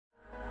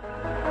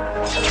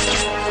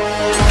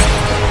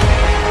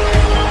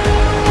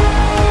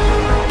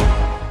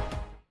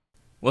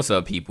What's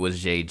up, people?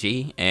 It's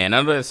JG, and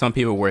I know that some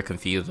people were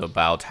confused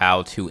about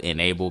how to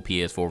enable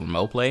PS4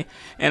 Remote Play,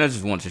 and I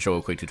just wanted to show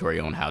a quick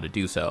tutorial on how to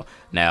do so.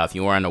 Now, if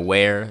you aren't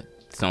aware,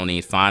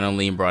 Sony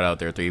finally brought out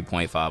their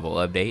 3.50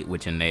 update,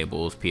 which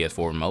enables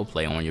PS4 Remote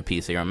Play on your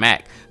PC or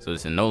Mac. So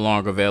this is no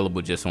longer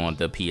available just on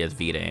the PS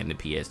Vita and the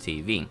PS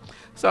TV.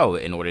 So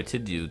in order to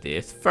do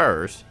this,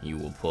 first you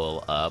will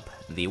pull up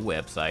the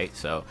website.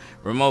 So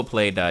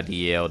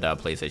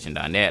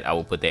remoteplay.dl.playstation.net. I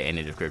will put that in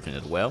the description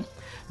as well.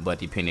 But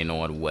depending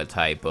on what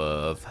type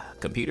of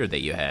computer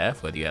that you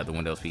have, whether you have the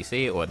Windows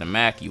PC or the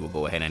Mac, you will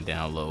go ahead and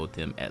download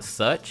them as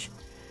such.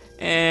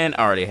 And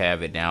I already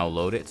have it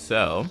downloaded.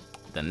 So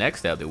the next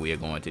step that we are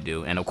going to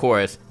do, and of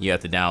course you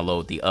have to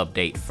download the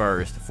update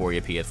first for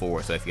your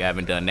PS4. So if you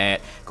haven't done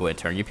that, go ahead and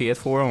turn your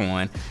PS4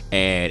 on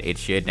and it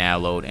should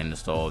download and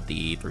install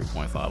the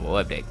 3.50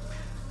 update.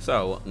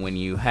 So when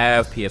you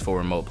have PS4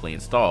 Remote Play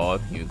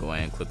installed, you go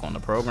ahead and click on the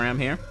program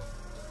here.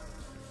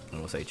 It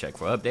will say check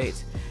for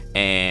updates,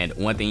 and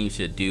one thing you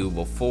should do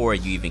before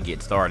you even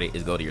get started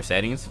is go to your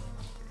settings,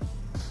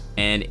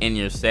 and in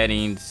your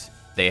settings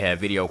they have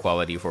video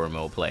quality for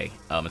remote play.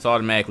 It's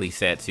automatically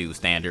set to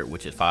standard,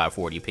 which is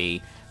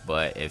 540p,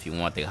 but if you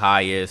want the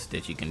highest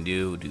that you can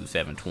do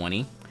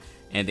 720,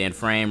 and then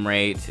frame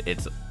rate,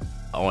 it's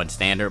on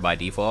standard by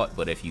default,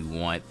 but if you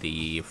want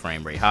the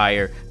frame rate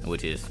higher,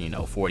 which is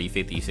 40,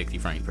 50, 60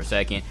 frames per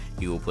second,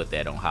 you will put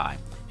that on high.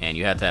 And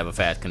you have to have a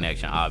fast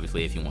connection,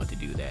 obviously, if you want to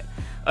do that.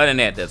 Other than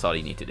that, that's all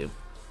you need to do.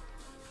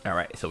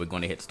 Alright, so we're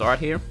going to hit start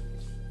here.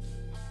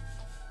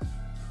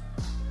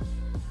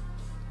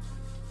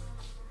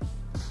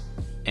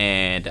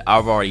 And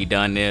I've already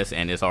done this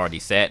and it's already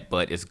set,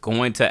 but it's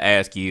going to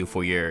ask you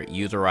for your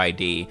user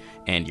ID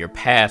and your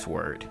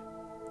password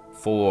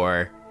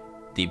for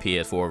the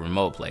PS4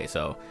 Remote Play.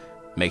 So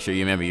make sure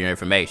you remember your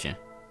information.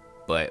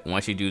 But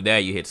once you do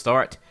that, you hit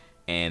start.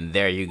 And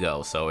there you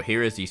go. So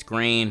here is the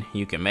screen.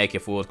 You can make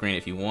it full screen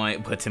if you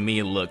want, but to me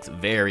it looks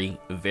very,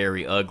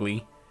 very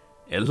ugly.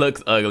 It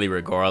looks ugly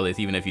regardless,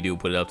 even if you do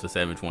put it up to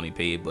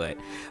 720p, but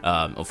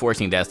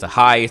unfortunately that's the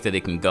highest that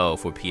it can go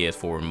for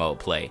PS4 Remote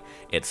Play.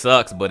 It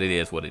sucks, but it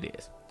is what it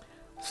is.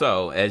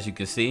 So as you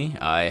can see,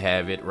 I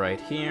have it right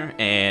here,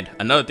 and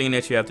another thing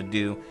that you have to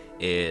do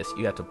is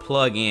you have to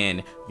plug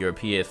in your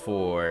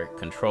PS4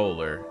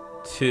 controller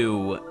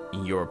to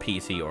your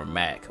PC or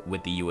Mac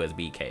with the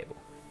USB cable.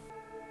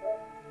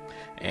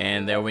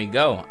 And there we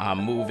go. I'm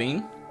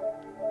moving,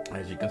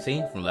 as you can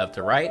see, from left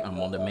to right.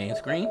 I'm on the main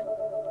screen.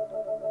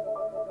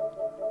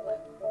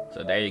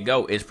 So there you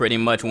go. It's pretty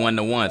much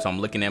 1-to-1. So I'm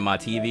looking at my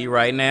TV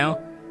right now,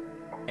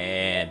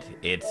 and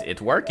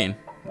it's working.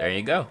 There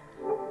you go.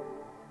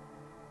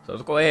 So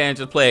let's go ahead and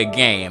just play a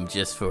game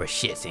just for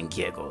shits and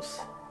giggles.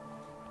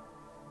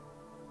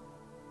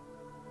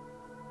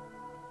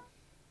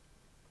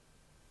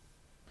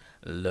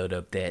 Load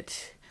up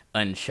that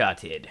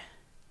Uncharted.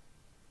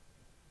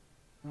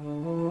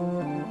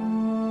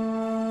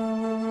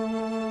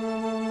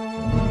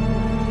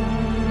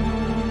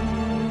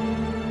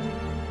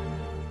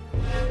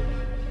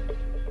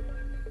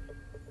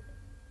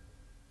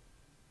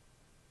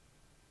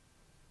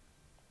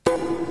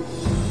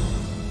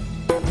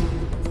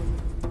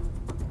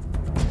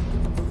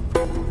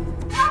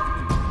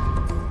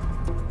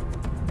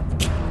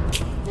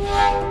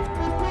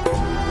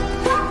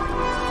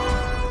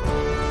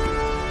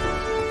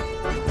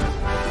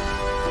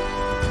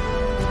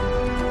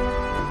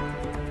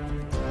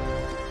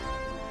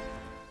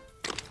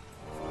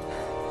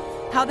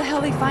 How the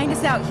hell they find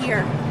us out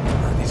here?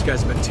 These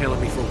guys have been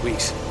tailing me for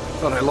weeks.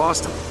 Thought I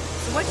lost them.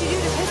 So what'd you do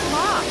to piss them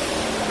off?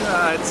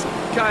 It's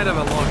kind of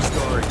a long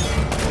story.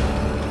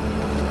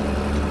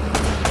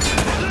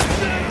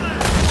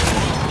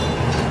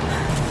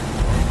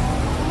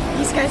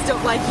 These guys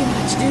don't like you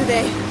much, do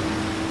they?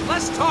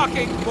 Less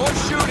talking, more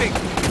shooting.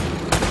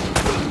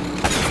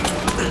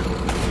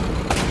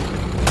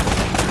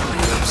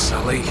 Hurry up,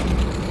 Sully.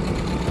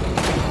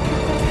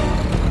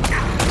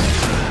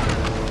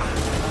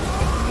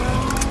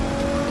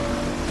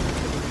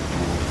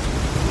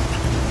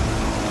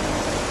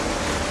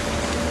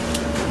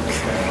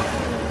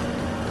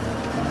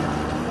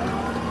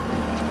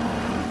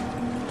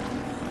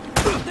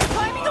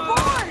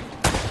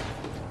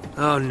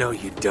 Oh, no,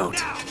 you don't.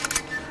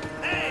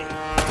 Hey.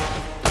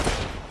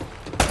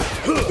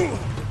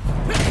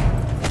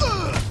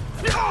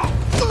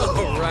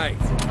 All right.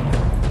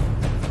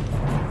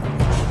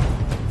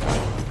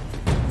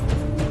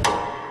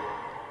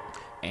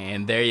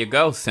 And there you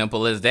go.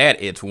 Simple as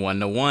that. It's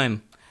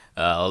 1-to-1.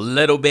 A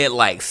little bit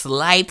like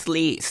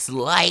slightly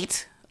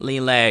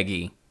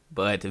laggy,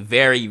 but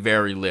very,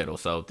 very little.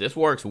 So this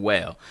works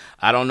well.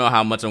 I don't know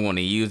how much I'm going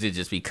to use it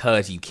just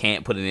because you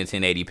can't put it in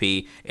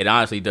 1080p. It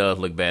honestly does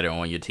look better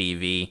on your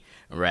TV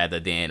rather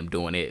than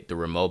doing it the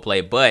remote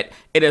play, but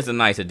it is a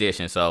nice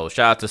addition. So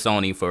shout out to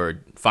Sony for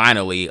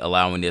finally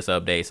allowing this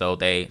update. So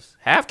they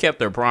have kept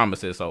their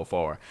promises so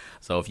far.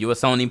 So if you're a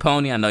Sony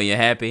pony, I know you're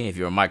happy. If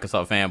you're a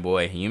Microsoft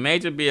fanboy, you may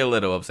just be a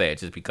little upset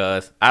just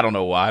because, I don't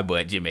know why,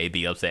 but you may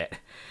be upset.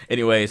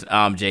 Anyways,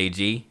 I'm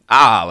JG.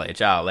 I'll holler at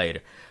y'all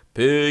later.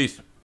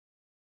 Peace.